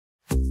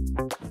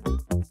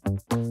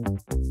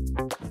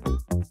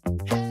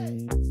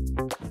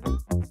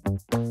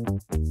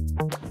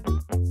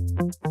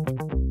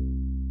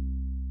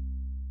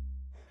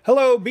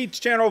Hello,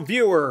 Beach Channel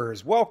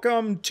viewers.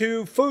 Welcome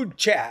to Food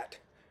Chat,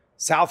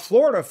 South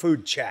Florida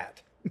Food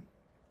Chat.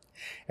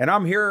 And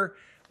I'm here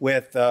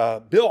with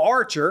Bill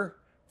Archer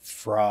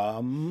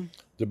from...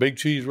 The Big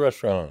Cheese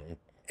Restaurant.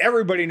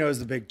 Everybody knows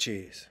the Big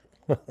Cheese.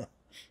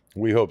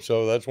 We hope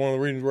so. That's one of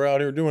the reasons we're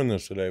out here doing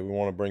this today. We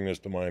want to bring this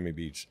to Miami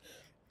Beach.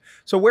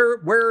 So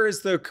where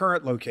is the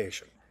current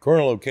location?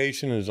 Current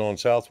location is on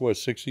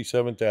Southwest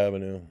 67th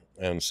Avenue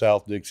and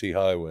South Dixie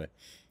Highway,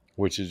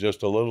 which is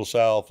just a little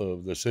south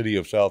of the city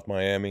of South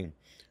Miami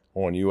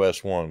on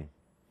US 1.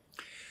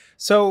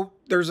 So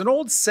there's an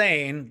old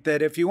saying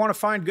that if you want to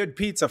find good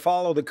pizza,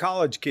 follow the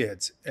college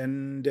kids.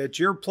 And at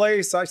your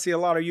place, I see a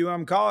lot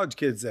of college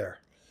kids there.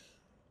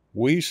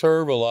 We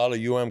serve a lot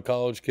of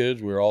college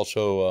kids. We're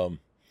also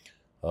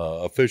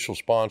official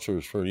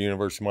sponsors for the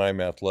University of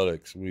Miami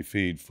Athletics. We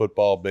feed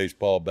football,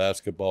 baseball,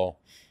 basketball.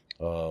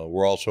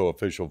 We're also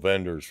official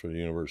vendors for the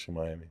University of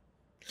Miami.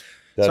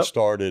 That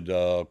started,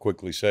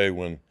 quickly say,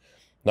 when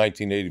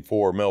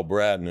 1984, Mel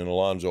Bratton and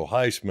Alonzo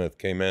Highsmith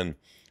came in.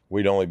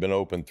 We'd only been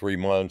open 3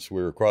 months.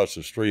 We were across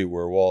the street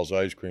where Wall's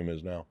Ice Cream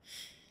is now.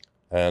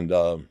 And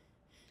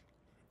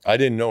I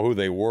didn't know who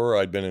they were.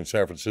 I'd been in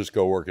San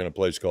Francisco working at a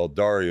place called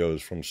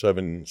Dario's from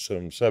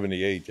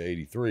 78 to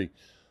 83.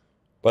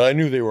 But I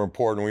knew they were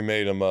important. We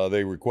made them,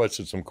 they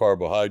requested some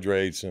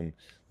carbohydrates, and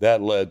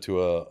that led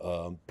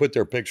to put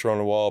their picture on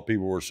the wall.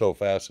 People were so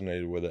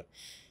fascinated with it.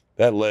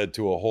 That led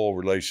to a whole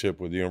relationship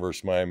with the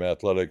University of Miami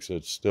Athletics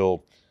that's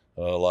still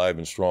alive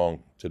and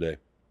strong today.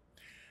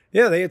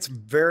 Yeah, they had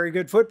some very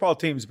good football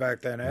teams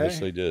back then, eh? Yes,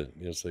 they did.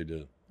 Yes, they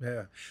did.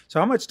 Yeah. So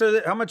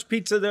how much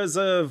pizza does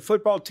a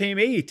football team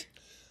eat?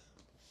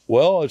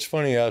 Well, it's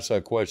funny you ask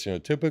that question. A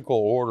typical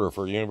order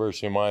for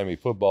University of Miami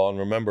football, and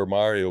remember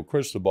Mario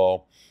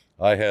Cristobal,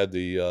 I had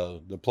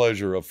the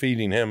pleasure of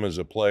feeding him as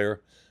a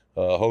player,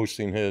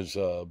 hosting his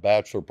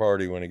bachelor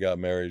party when he got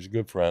married. He's a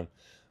good friend.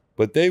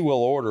 But they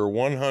will order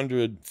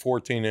 100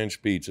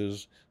 14-inch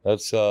pizzas.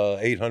 That's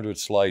 800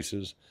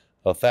 slices,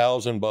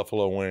 1,000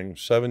 buffalo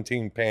wings,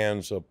 17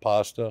 pans of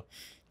pasta,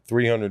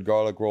 300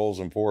 garlic rolls,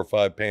 and 4 or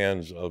 5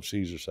 pans of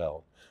Caesar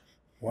salad.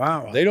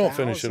 Wow. They don't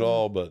finish it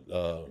all, but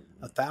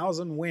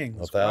 1,000 wings.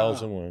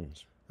 1,000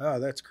 wings. Oh,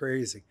 that's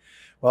crazy.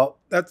 Well,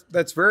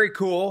 that's very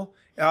cool.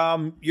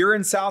 You're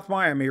in South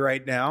Miami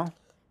right now,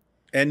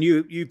 and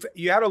you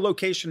had a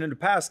location in the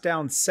past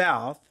down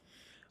south,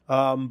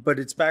 but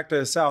it's back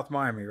to South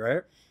Miami,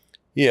 right?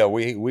 Yeah,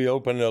 we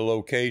opened a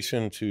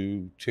location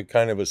to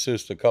kind of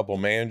assist a couple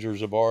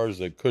managers of ours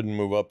that couldn't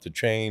move up the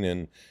chain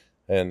in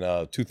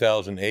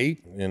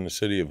 2008 in the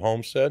city of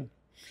Homestead.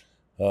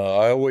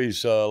 I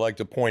always like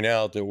to point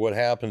out that what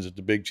happens at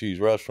the Big Cheese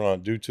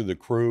Restaurant, due to the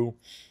crew,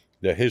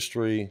 the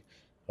history,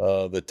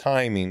 the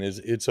timing,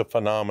 it's a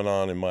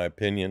phenomenon in my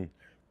opinion.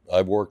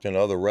 I've worked in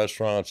other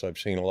restaurants. I've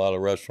seen a lot of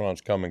restaurants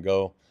come and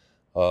go,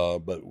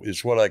 but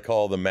it's what I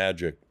call the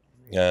magic.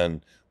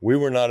 And we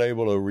were not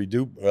able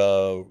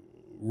to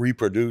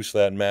reproduce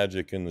that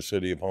magic in the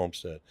city of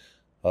Homestead.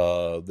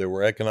 There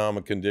were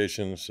economic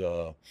conditions.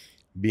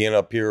 Being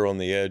up here on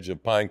the edge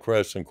of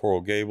Pinecrest and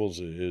Coral Gables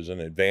is an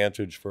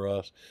advantage for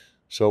us.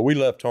 So we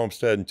left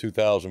Homestead in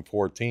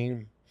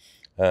 2014,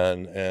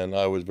 and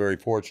I was very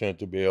fortunate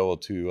to be able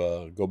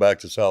to go back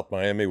to South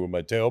Miami with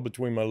my tail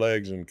between my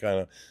legs and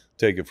kind of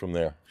take it from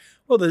there.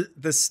 Well,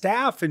 the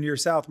staff in your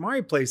South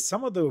Miami place,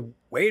 some of the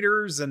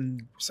waiters,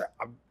 and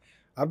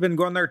I've been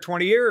going there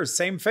 20 years,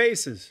 same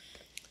faces.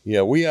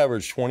 Yeah, we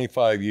average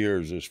 25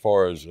 years as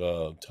far as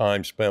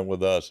time spent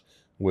with us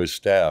with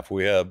staff.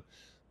 We have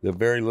the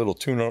very little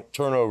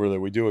turnover that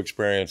we do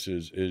experience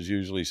is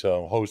usually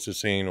some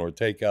hostessing or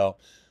takeout.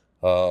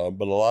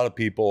 But a lot of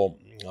people,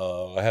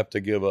 I have to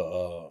give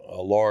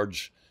a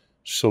large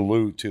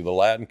salute to the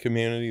Latin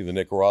community, the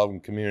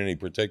Nicaraguan community in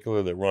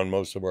particular, that run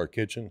most of our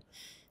kitchen.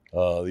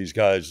 These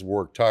guys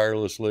work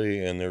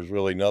tirelessly, and there's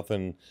really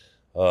nothing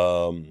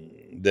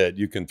that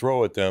you can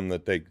throw at them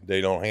that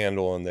they don't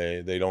handle, and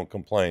they don't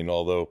complain.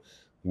 Although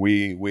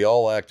we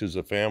all act as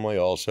a family,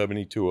 all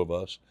 72 of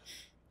us.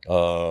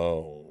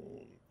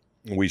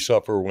 We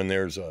suffer when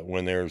there's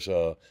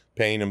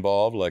pain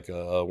involved. Like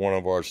one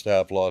of our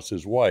staff lost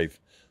his wife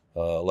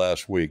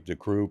last week. The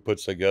crew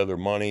puts together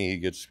money. He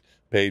gets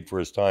paid for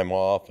his time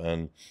off,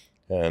 and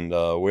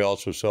we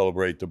also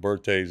celebrate the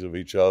birthdays of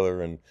each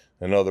other and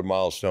other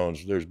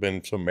milestones. There's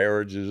been some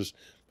marriages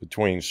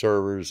between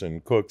servers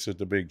and cooks at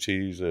the Big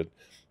Cheese that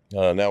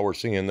now we're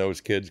seeing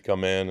those kids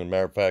come in. And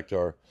matter of fact,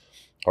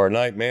 our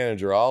night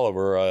manager,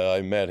 Oliver,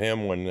 I met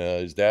him when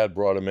his dad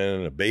brought him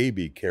in a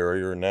baby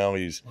carrier, and now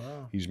he's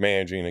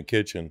managing a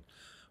kitchen.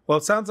 Well,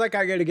 it sounds like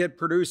I got to get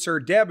producer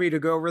Debbie to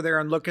go over there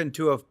and look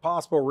into a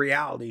possible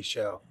reality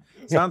show.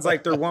 Sounds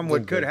like there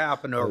one could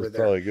happen over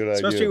there. Probably a good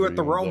idea, especially with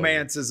the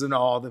romances and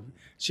all.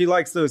 She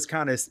likes those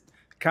kind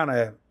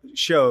of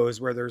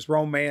shows where there's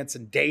romance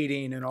and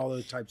dating and all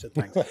those types of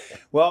things.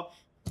 Well,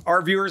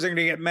 our viewers are going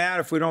to get mad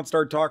if we don't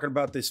start talking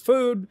about this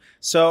food.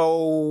 So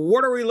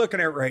what are we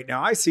looking at right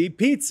now? I see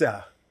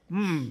pizza.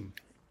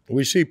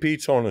 We see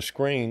pizza on the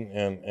screen,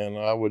 and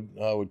I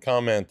would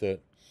comment that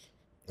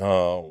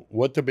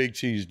what the Big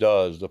Cheese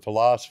does, the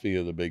philosophy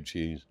of the Big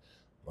Cheese.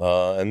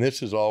 And this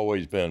has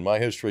always been, my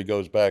history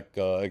goes back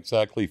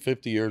exactly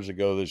 50 years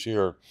ago this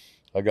year.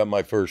 I got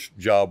my first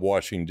job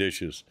washing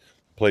dishes,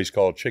 a place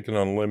called Chicken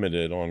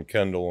Unlimited on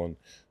Kendall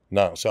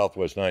and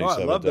Southwest 97th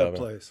Oh, I love that Avenue.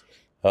 place.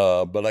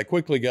 But I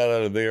quickly got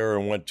out of there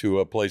and went to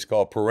a place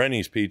called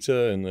Perenni's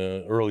Pizza in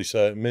the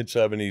mid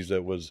 70s.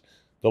 That was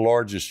the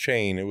largest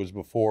chain. It was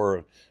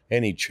before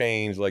any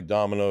chains like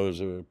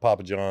Domino's or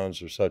Papa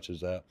John's or such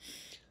as that.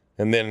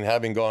 And then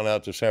having gone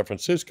out to San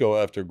Francisco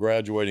after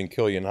graduating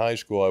Killian High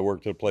School, I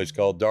worked at a place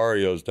called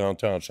Dario's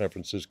downtown San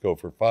Francisco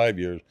for 5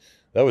 years.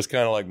 That was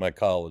kind of like my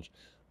college.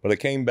 But I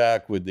came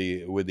back with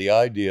the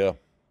idea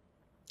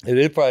that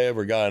if I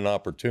ever got an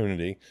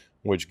opportunity,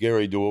 which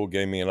Gary Duell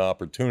gave me an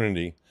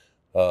opportunity,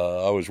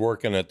 I was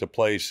working at the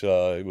place,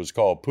 it was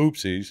called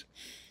Poopsie's.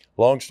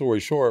 Long story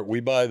short, we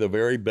buy the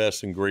very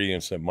best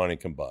ingredients that money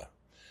can buy.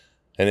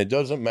 And it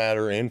doesn't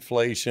matter,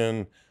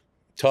 inflation,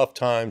 tough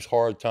times,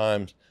 hard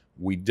times,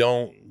 we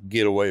don't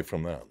get away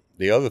from that.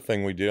 The other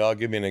thing we do, I'll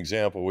give you an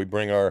example. We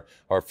bring our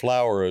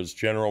flour as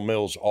General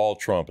Mills All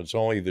Trump. It's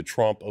only the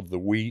trump of the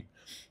wheat.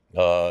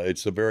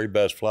 It's the very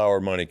best flour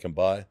money can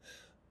buy.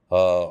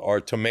 Our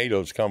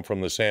tomatoes come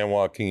from the San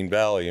Joaquin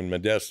Valley in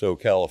Modesto,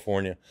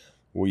 California.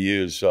 We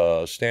use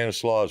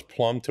Stanislaus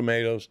plum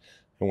tomatoes,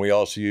 and we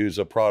also use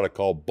a product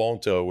called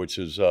Bonto, which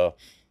is the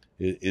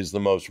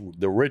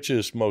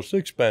richest, most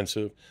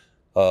expensive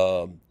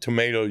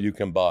tomato you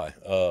can buy.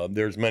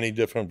 There's many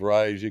different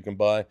varieties you can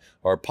buy.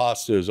 Our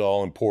pasta is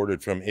all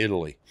imported from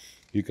Italy.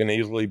 You can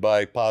easily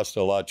buy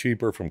pasta a lot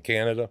cheaper from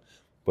Canada,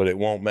 but it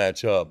won't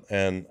match up.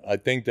 And I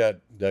think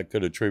that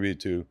could attribute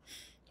to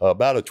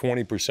about a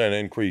 20%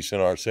 increase in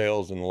our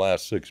sales in the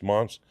last 6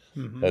 months.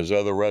 Mm-hmm. As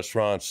other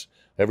restaurants,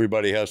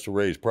 everybody has to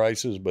raise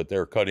prices, but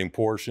they're cutting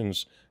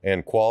portions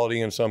and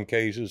quality in some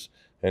cases.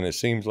 And it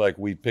seems like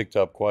we picked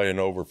up quite an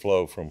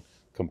overflow from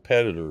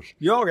competitors.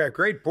 You all got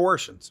great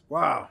portions.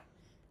 Wow.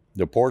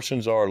 The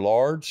portions are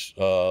large,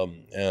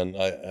 and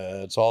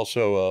it's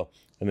also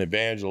an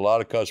advantage. A lot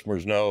of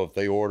customers know if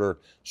they order,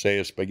 say,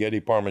 a spaghetti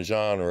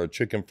parmesan or a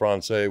chicken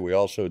francais. We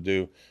also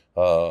do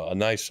a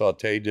nice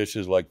sauté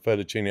dishes like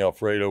fettuccine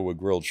alfredo with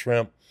grilled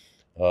shrimp.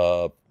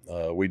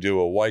 We do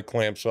a white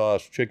clam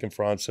sauce, chicken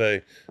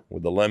francais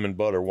with the lemon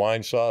butter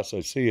wine sauce.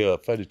 I see a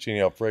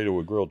fettuccine alfredo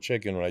with grilled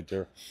chicken right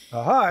there.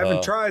 I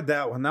haven't tried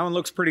that one. That one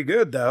looks pretty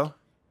good, though.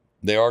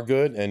 They are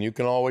good, and you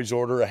can always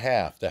order a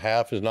half. The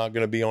half is not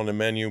going to be on the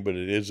menu, but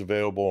it is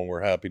available, and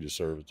we're happy to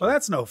serve it. Well,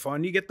 that's no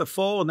fun. You get the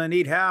full and then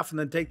eat half and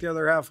then take the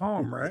other half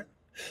home, right?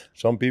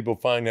 Some people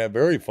find that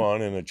very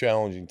fun in a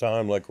challenging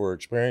time like we're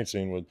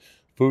experiencing with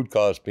food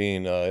costs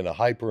being in a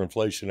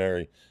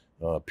hyperinflationary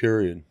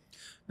period.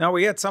 Now,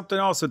 we had something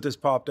else that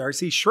just popped there. I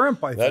see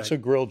shrimp, I think. That's a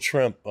grilled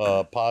shrimp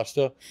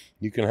pasta.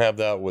 You can have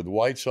that with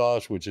white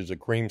sauce, which is a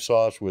cream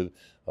sauce with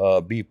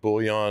beef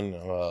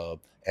bouillon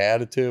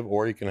additive,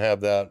 or you can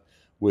have that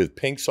with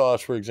pink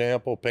sauce, for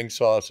example. Pink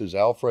sauce is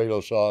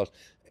Alfredo sauce,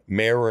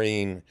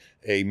 marrying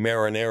a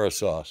marinara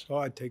sauce. Oh,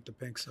 I'd take the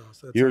pink sauce.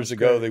 That Years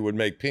ago, they would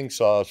make pink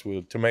sauce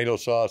with tomato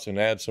sauce and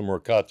add some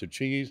ricotta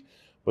cheese.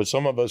 But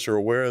some of us are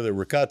aware that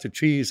ricotta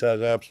cheese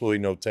has absolutely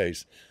no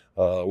taste.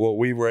 What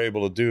we were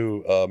able to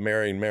do,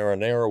 marrying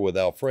marinara with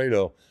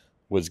Alfredo,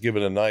 was give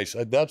it a nice,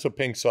 that's a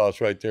pink sauce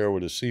right there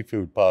with a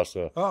seafood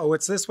pasta. Oh,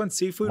 what's this one?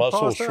 Seafood pasta?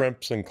 Mussel, pasta?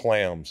 shrimps, and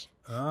clams.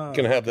 Oh, you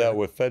can have that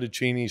with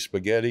fettuccine,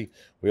 spaghetti.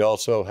 We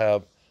also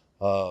have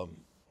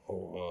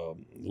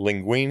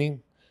linguine,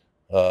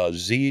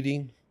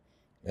 ziti,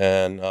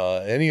 and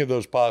any of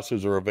those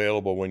pastas are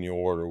available when you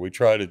order. We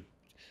try to,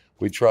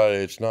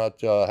 it's not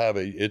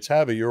it's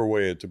have it your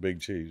way at the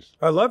Big Cheese.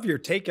 I love your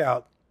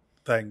takeout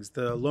things,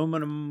 the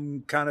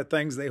aluminum kind of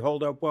things. They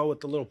hold up well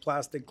with the little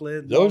plastic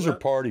lid. Those are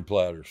party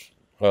platters.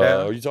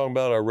 Are you talking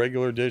about our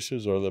regular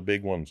dishes or the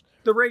big ones?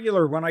 The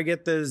regular, when I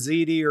get the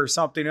ziti or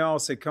something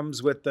else, it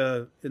comes with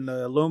in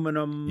the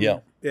aluminum.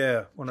 Yeah.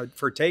 Yeah,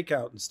 for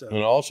takeout and stuff. And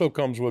it also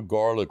comes with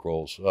garlic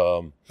rolls.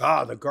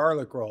 The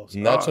garlic rolls.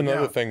 And that's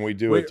another thing we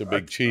do at the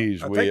Big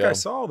Cheese. I think I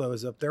saw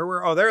those up there.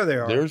 There they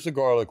are. There's the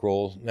garlic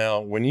rolls. Now,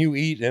 when you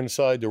eat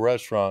inside the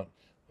restaurant,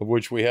 of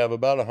which we have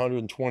about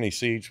 120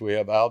 seats, we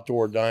have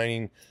outdoor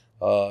dining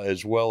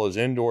as well as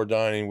indoor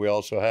dining. We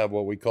also have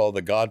what we call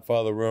the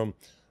Godfather room,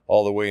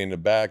 all the way in the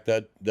back.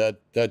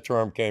 That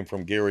term came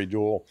from Gary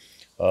Duell.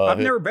 I've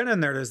never been in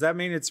there. Does that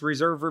mean it's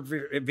reserved for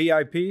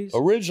VIPs?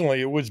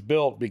 Originally, it was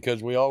built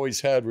because we always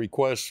had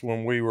requests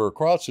when we were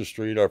across the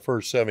street, our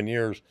first 7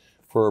 years,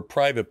 for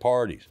private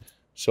parties.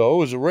 So it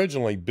was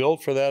originally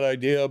built for that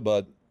idea,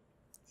 but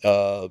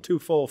too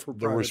full for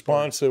the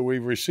response that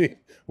we've received,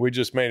 we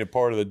just made it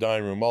part of the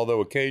dining room.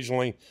 Although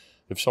occasionally,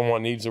 if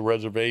someone needs a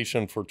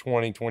reservation for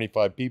 20,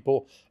 25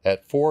 people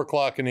at 4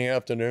 o'clock in the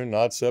afternoon,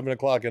 not 7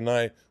 o'clock at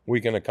night, we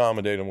can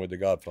accommodate them with the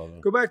Godfather.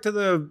 Go back to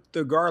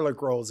the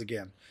garlic rolls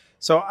again.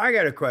 So I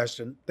got a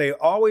question. They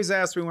always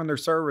ask me when they're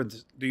serving,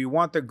 do you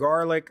want the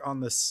garlic on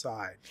the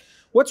side?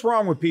 What's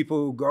wrong with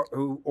people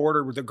who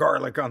order with the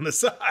garlic on the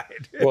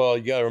side? Well,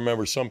 you got to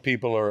remember, some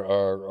people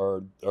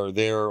are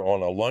there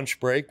on a lunch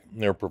break.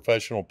 They're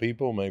professional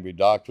people, maybe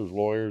doctors,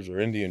 lawyers, or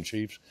Indian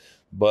chiefs.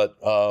 But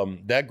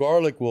that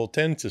garlic will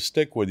tend to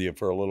stick with you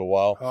for a little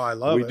while. Oh, I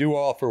love it. We do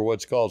offer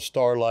what's called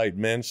Starlight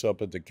mince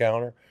up at the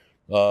counter.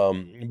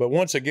 But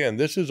once again,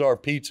 this is our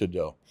pizza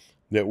dough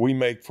that we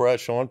make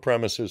fresh on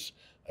premises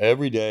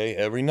every day,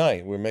 every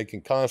night. We're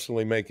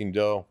constantly making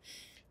dough.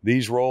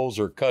 These rolls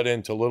are cut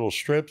into little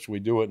strips. We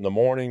do it in the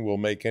morning. We'll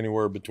make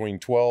anywhere between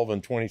 12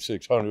 and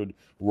 2,600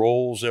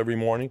 rolls every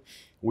morning.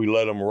 We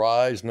let them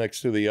rise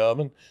next to the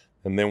oven,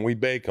 and then we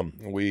bake them.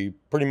 We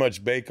pretty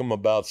much bake them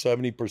about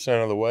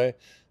 70% of the way,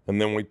 and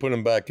then we put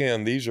them back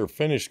in. These are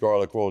finished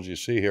garlic rolls you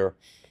see here.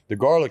 The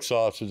garlic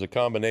sauce is a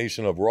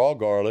combination of raw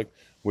garlic,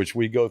 which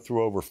we go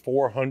through over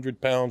 400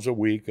 pounds a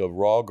week of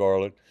raw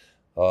garlic,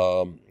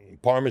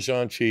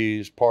 Parmesan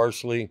cheese,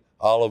 parsley,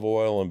 olive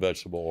oil, and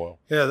vegetable oil.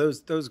 Yeah,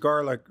 those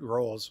garlic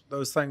rolls,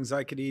 those things,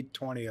 I could eat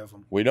 20 of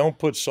them. We don't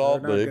put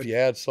salt, but good. if you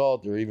add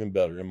salt, they're even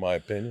better, in my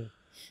opinion.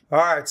 All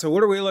right, so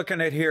what are we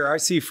looking at here? I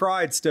see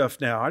fried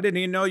stuff now. I didn't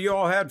even know you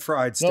all had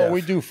fried stuff. No,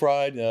 we do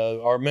fried.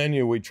 Our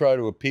menu, we try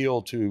to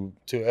appeal to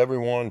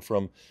everyone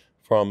from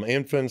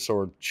infants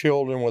or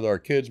children with our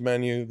kids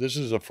menu. This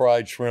is a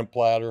fried shrimp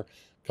platter.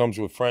 Comes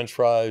with French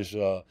fries,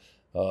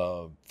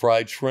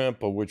 fried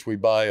shrimp, of which we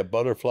buy a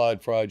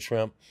butterflied fried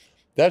shrimp.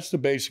 That's to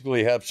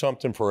basically have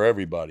something for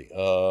everybody.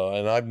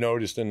 And I've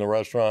noticed in the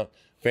restaurant,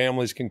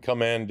 families can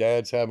come in,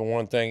 dad's having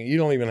one thing. You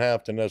don't even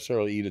have to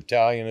necessarily eat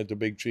Italian at the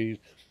Big Cheese.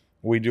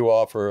 We do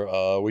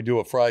offer, we do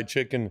a fried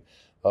chicken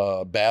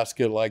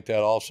basket like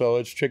that also.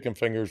 It's chicken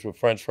fingers with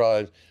French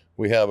fries.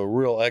 We have a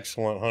real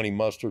excellent honey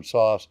mustard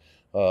sauce.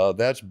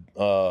 That's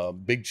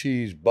Big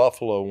Cheese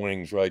buffalo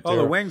wings right there. Oh,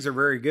 the wings are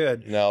very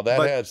good. Now,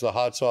 that has the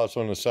hot sauce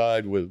on the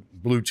side with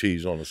blue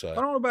cheese on the side. I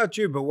don't know about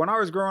you, but when I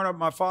was growing up,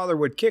 my father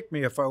would kick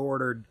me if I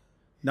ordered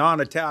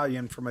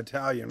non-Italian from an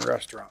Italian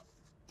restaurant.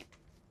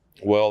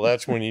 Well,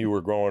 that's when you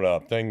were growing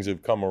up. Things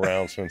have come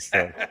around since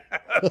then.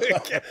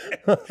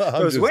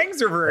 Those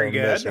wings are very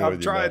good. I've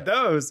tried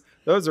those.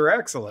 Those are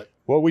excellent.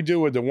 What we do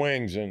with the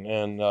wings,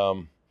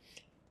 and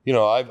you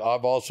know, I've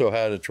also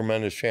had a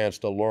tremendous chance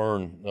to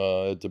learn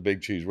at the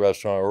Big Cheese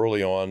restaurant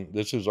early on.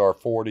 This is our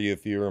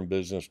 40th year in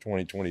business,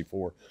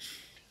 2024.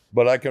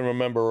 But I can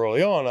remember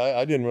early on,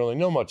 I didn't really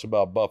know much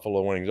about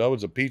buffalo wings. I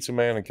was a pizza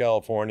man in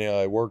California.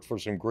 I worked for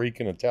some Greek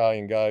and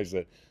Italian guys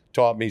that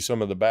taught me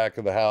some of the back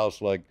of the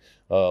house, like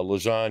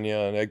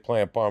lasagna and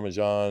eggplant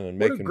parmesan. And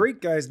what do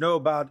Greek guys know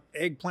about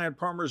eggplant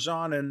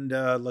parmesan and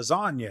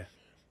lasagna?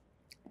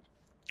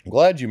 I'm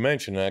glad you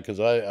mentioned that,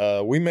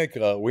 because we make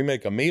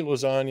a meat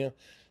lasagna.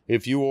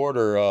 If you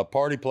order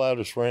party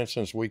platters, for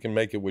instance, we can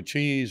make it with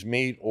cheese,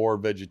 meat, or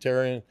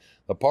vegetarian.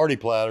 A party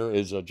platter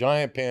is a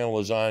giant pan of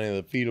lasagna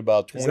that feed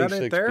about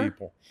 26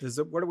 people. Is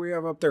it? What do we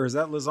have up there? Is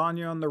that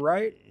lasagna on the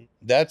right?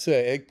 That's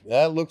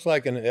that looks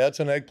like that's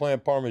an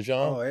eggplant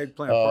parmesan. Oh,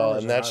 eggplant parmesan.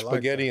 And that's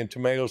spaghetti and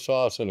tomato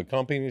sauce that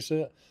accompanies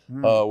it.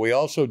 We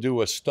also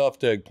do a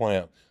stuffed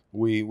eggplant.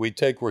 We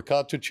take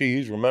ricotta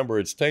cheese. Remember,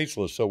 it's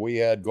tasteless, so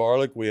we add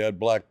garlic, we add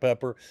black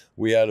pepper,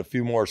 we add a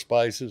few more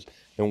spices,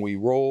 and we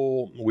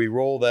roll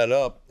that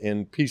up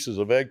in pieces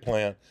of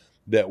eggplant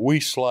that we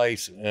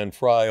slice and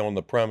fry on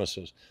the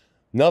premises.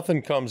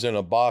 Nothing comes in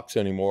a box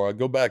anymore. I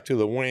go back to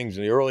the wings.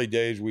 In the early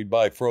days, we'd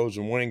buy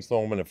frozen wings,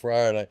 throw them in the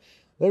fryer, and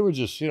they were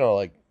just,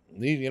 like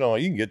these. You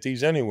can get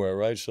these anywhere,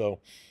 right?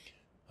 So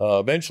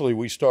eventually,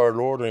 we started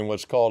ordering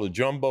what's called a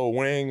jumbo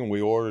wing, and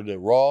we ordered it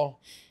raw.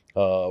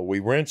 We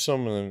rinse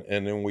them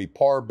and then we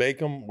par bake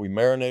them. We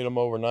marinate them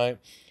overnight.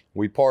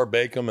 We par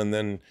bake them and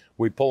then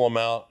we pull them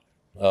out.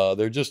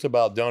 They're just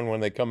about done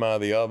when they come out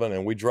of the oven,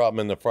 and we drop them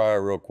in the fryer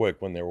real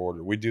quick when they're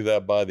ordered. We do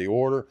that by the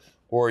order,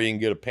 or you can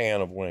get a pan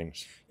of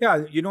wings.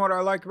 Yeah, you know what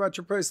I like about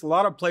your place? A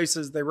lot of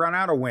places, they run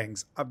out of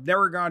wings. I've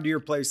never gone to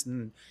your place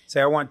and say,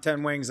 I want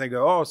 10 wings. They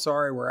go, oh,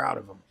 sorry, we're out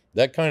of them.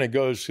 That kind of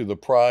goes to the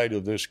pride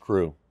of this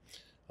crew.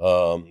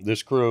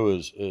 This crew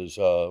is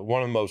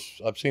one of the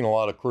most, I've seen a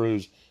lot of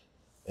crews.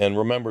 And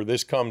remember,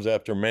 this comes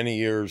after many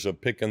years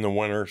of picking the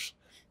winners.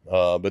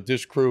 But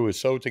this crew is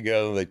so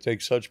together. They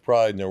take such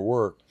pride in their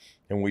work.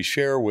 And we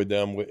share with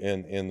them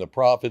in the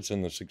profits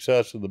and the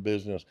success of the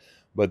business.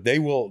 But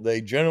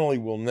they generally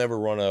will never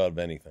run out of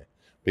anything.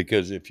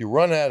 Because if you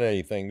run out of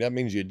anything, that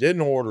means you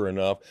didn't order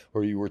enough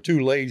or you were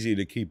too lazy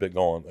to keep it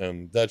going.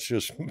 And that's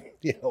just,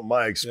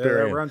 my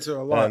experience. Yeah, it runs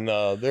through a lot. And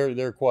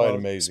they're quite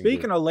amazing.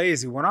 Speaking of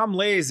lazy, when I'm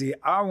lazy,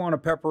 I want a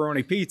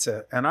pepperoni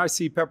pizza. And I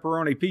see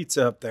pepperoni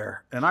pizza up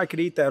there. And I could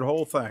eat that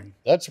whole thing.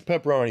 That's a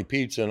pepperoni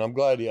pizza. And I'm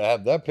glad you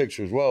have that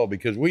picture as well,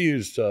 because we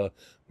used a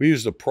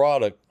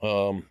product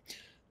from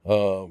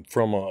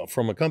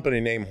a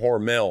company named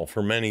Hormel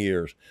for many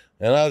years.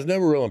 And I was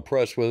never real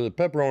impressed with it.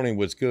 The pepperoni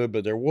was good,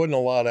 but there wasn't a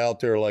lot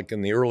out there. Like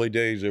in the early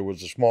days, there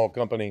was a small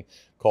company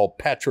called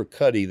Patrick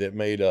Cuddy that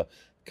made a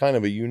kind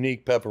of a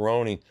unique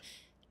pepperoni.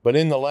 But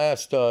in the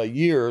last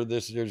year,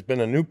 there's been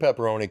a new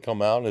pepperoni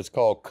come out, and it's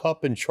called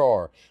Cup and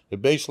Char.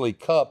 It basically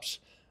cups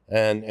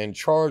and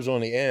chars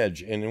on the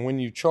edge. And when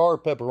you char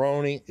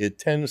pepperoni, it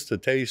tends to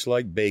taste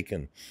like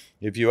bacon.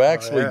 If you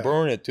actually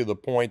burn it to the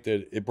point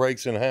that it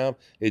breaks in half,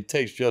 it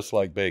tastes just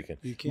like bacon.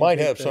 Might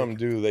have something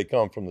to do, they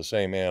come from the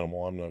same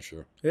animal, I'm not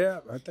sure. Yeah,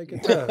 I think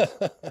it does.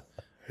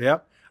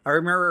 Yep. I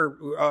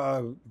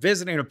remember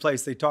visiting a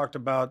place, they talked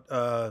about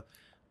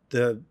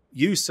the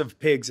use of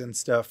pigs and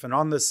stuff. And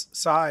on this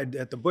side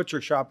at the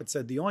butcher shop, it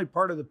said the only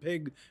part of the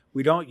pig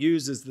we don't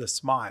use is the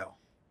smile.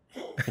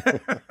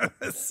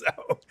 So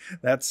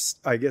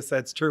I guess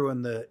that's true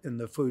in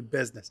the food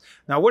business.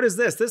 Now, what is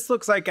this? This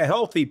looks like a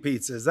healthy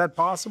pizza. Is that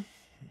possible?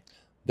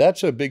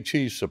 That's a Big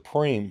Cheese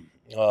Supreme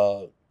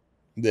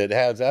that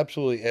has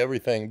absolutely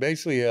everything.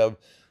 Basically, you have,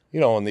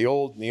 in the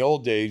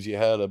old days, you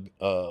had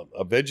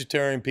a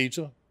vegetarian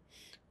pizza,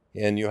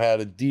 and you had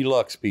a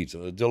deluxe pizza.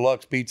 The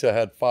deluxe pizza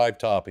had 5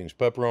 toppings: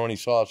 pepperoni,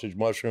 sausage,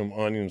 mushroom,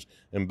 onions,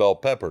 and bell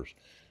peppers.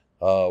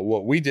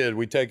 What we did,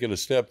 we take it a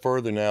step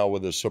further now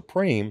with a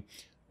Supreme: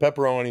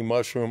 pepperoni,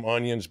 mushroom,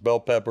 onions, bell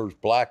peppers,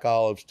 black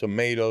olives,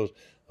 tomatoes.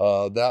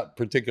 That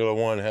particular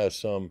one has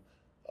some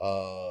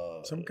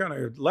kind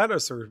of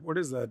lettuce, or what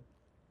is that?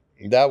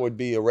 That would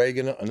be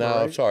oregano.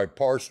 No, sorry,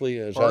 parsley.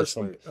 It has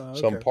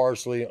some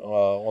parsley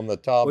on the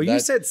top. Well,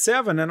 you said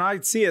 7, and I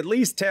see at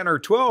least 10 or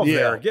 12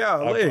 there. Yeah,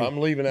 I'm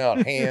leaving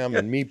out ham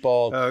and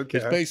meatballs. Okay.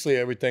 It's basically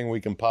everything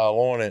we can pile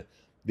on it.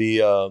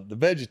 The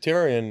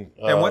vegetarian.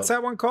 And what's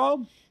that one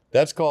called?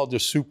 That's called the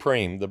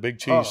Supreme, the Big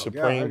Cheese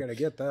Supreme. Yeah, I gotta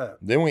get that.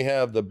 Then we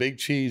have the Big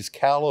Cheese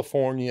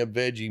California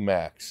Veggie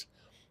Max.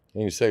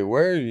 And you say,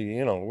 where did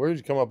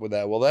you come up with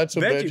that? Well, that's a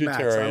Veggie vegetarian.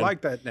 Max, I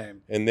like that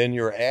name. And then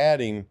you're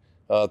adding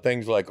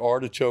things like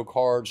artichoke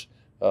hearts,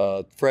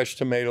 fresh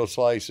tomato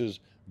slices.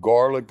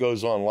 Garlic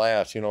goes on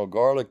last.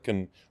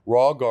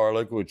 Raw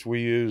garlic, which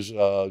we use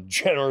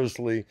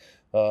generously,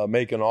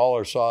 making all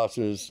our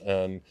sauces,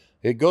 and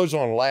it goes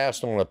on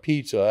last on a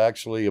pizza,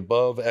 actually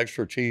above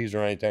extra cheese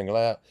or anything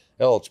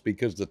else,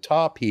 because the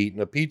top heat in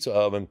the pizza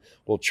oven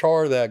will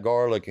char that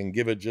garlic and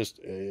give it just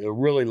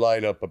really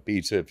light up a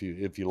pizza if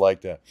you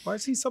like that. Well, I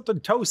see something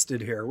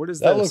toasted here. What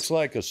is that? That looks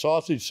like a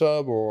sausage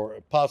sub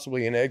or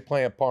possibly an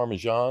eggplant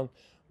parmesan.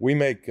 We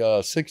make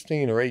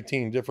 16 or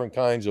 18 different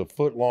kinds of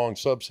foot-long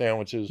sub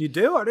sandwiches. You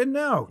do? I didn't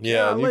know.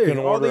 Yeah, you can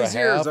order all these a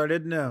half. Years, I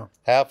didn't know.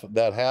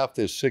 Half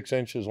is 6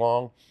 inches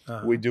long.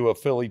 We do a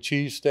Philly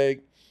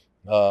cheesesteak.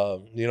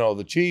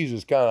 The cheese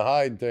is kind of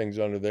hiding things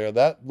under there.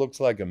 That looks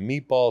like a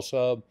meatball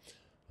sub.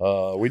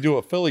 We do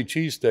a Philly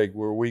cheesesteak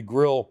where we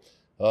grill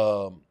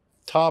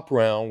top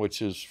round,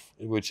 which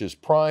is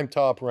prime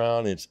top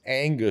round. It's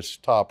Angus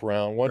top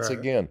round. Once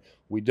again,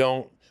 we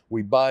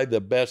buy the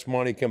best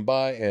money can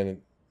buy, and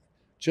it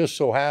just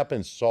so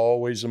happens it's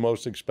always the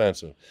most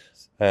expensive.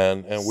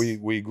 And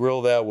we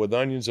grill that with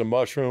onions and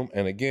mushroom,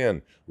 and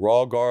again,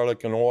 raw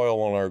garlic and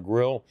oil on our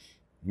grill.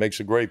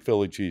 Makes a great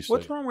Philly cheesesteak.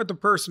 What's wrong with the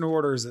person who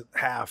orders it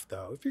half,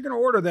 though? If you're going to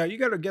order that, you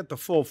got to get the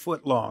full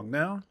foot long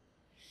now.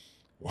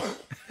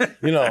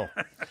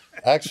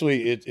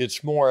 Actually,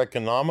 it's more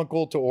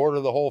economical to order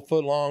the whole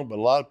foot long, but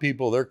a lot of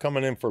people, they're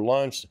coming in for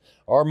lunch.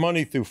 Our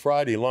Monday through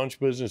Friday lunch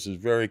business is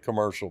very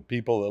commercial.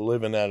 People that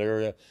live in that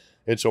area,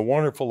 it's a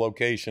wonderful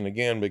location,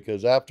 again,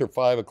 because after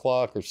 5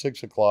 o'clock or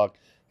 6 o'clock,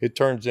 it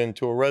turns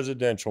into a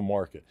residential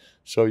market.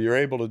 So you're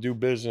able to do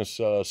business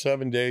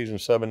 7 days and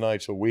 7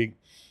 nights a week,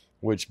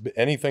 which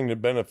anything that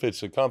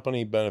benefits the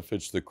company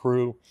benefits the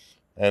crew.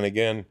 And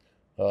again,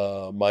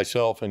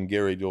 myself and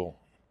Gary Duell.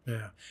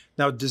 Yeah.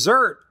 Now,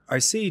 dessert, I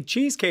see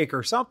cheesecake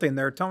or something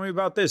there. Tell me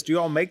about this. Do you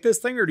all make this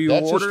thing, or do you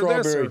order this? That's a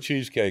strawberry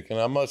cheesecake.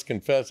 And I must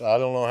confess, I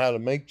don't know how to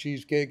make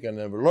cheesecake. I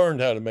never learned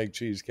how to make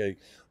cheesecake,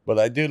 but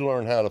I did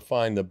learn how to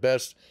find the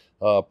best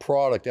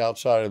product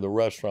outside of the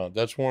restaurant.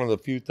 That's one of the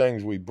few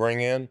things we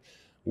bring in.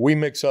 We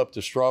mix up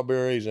the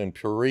strawberries and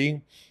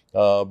puree,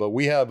 but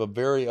we have a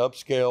very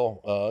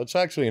upscale, it's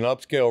actually an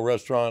upscale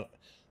restaurant,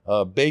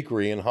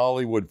 bakery in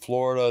Hollywood,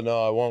 Florida.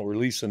 No, I won't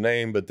release the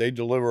name, but they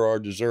deliver our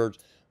desserts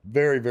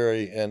very,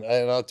 very, and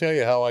I'll tell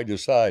you how I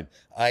decide.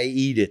 I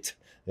eat it,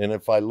 and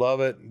if I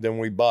love it, then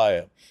we buy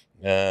it.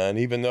 And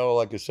even though,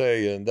 like I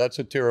say, that's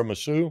a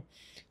tiramisu,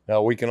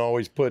 now we can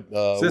always put.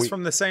 Is this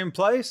from the same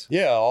place?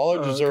 Yeah, all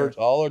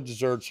our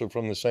desserts are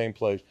from the same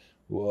place.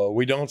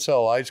 We don't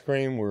sell ice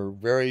cream. We're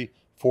very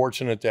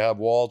fortunate to have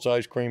Wald's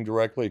Ice Cream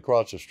directly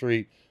across the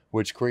street,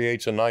 which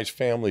creates a nice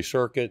family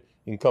circuit.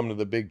 You can come to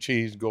the Big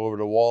Cheese, go over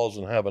to Wald's,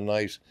 and have a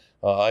nice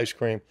ice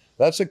cream.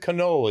 That's a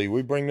cannoli.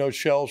 We bring those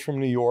shells from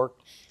New York.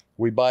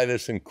 We buy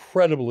this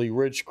incredibly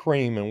rich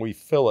cream, and we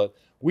fill it.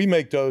 We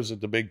make those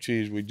at the Big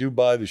Cheese. We do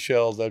buy the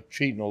shells. That's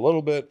cheating a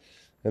little bit.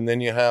 And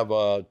then you have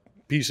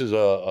pieces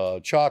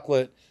of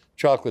chocolate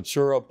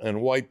syrup,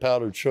 and white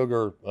powdered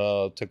sugar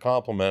to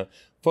complement.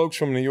 Folks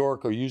from New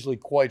York are usually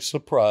quite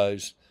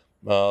surprised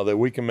that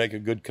we can make a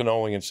good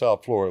cannoli in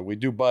South Florida. We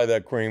do buy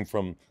that cream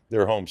from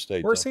their home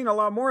state. We're seeing a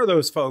lot more of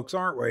those folks,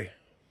 aren't we?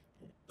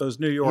 Those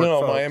New York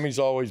folks. Miami's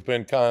always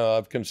been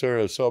I've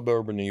considered a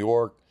suburb of New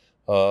York.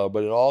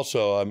 But it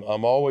also,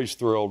 I'm always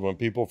thrilled when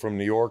people from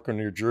New York or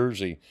New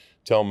Jersey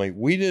tell me,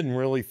 we didn't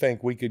really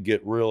think we could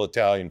get real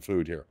Italian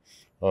food here.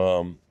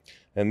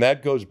 And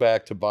that goes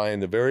back to buying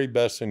the very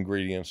best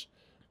ingredients,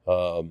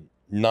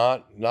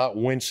 not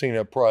wincing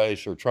at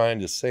price or trying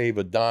to save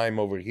a dime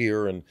over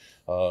here. And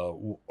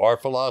our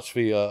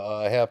philosophy,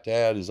 I have to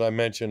add, as I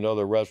mentioned,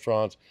 other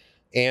restaurants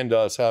and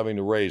us having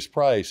to raise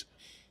price,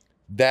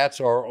 that's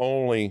our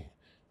only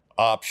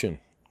option.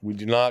 We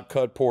do not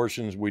cut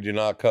portions. We do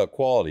not cut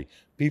quality.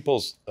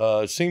 People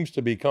seems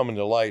to be coming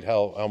to light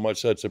how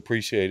much that's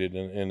appreciated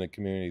in the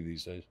community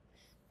these days.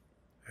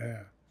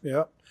 Yeah.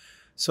 Yeah.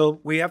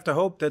 So we have to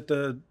hope that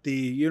the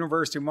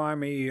University of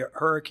Miami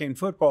Hurricane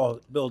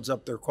football builds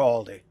up their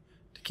quality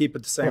to keep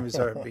it the same as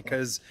ours,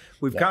 because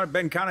we've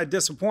been kind of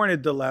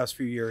disappointed the last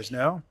few years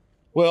now.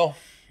 Well,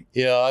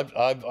 yeah,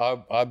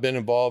 I've been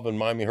involved in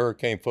Miami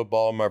Hurricane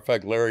football. Matter of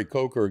fact, Larry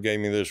Coker gave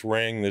me this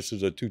ring. This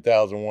is a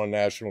 2001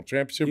 national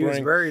championship ring. He was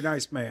a very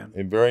nice man.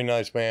 A very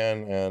nice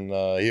man,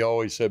 and he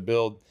always said,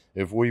 "Bill,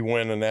 if we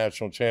win a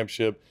national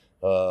championship,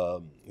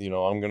 you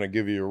know, I'm going to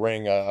give you a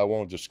ring." I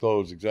won't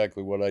disclose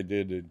exactly what I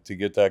did to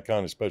get that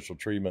kind of special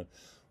treatment,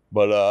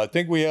 but I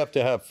think we have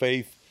to have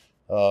faith.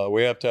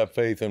 We have to have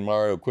faith in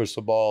Mario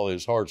Cristobal.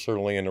 His heart's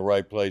certainly in the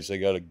right place. They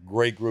got a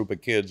great group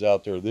of kids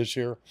out there this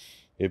year.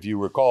 If you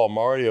recall,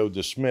 Mario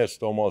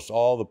dismissed almost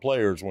all the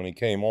players when he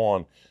came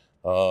on,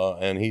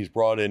 and he's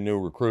brought in new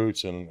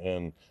recruits,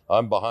 and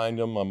I'm behind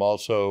him. I'm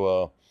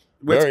also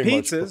with very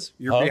pizzas. Much,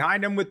 You're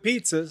behind him with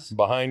pizzas.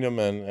 Behind him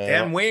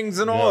and wings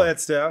and all that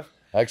stuff.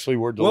 Actually,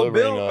 we're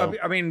delivering. Well, Bill,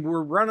 I mean,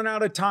 we're running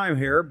out of time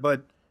here,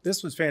 but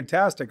this was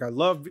fantastic. I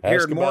love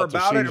hearing more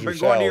about it. I've been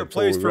going to your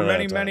place for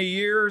many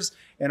years,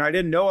 and I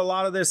didn't know a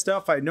lot of this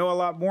stuff. I know a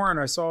lot more, and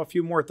I saw a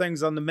few more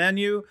things on the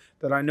menu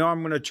that I know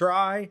I'm going to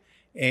try.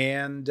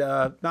 And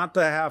not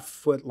the half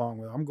foot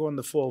long. I'm going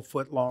the full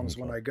foot longs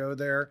when I go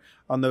there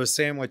on those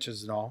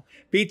sandwiches and all.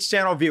 Beach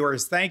Channel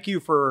viewers, thank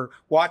you for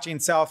watching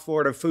South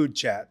Florida Food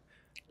Chat.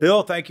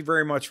 Bill, thank you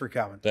very much for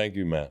coming. Thank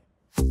you, Matt.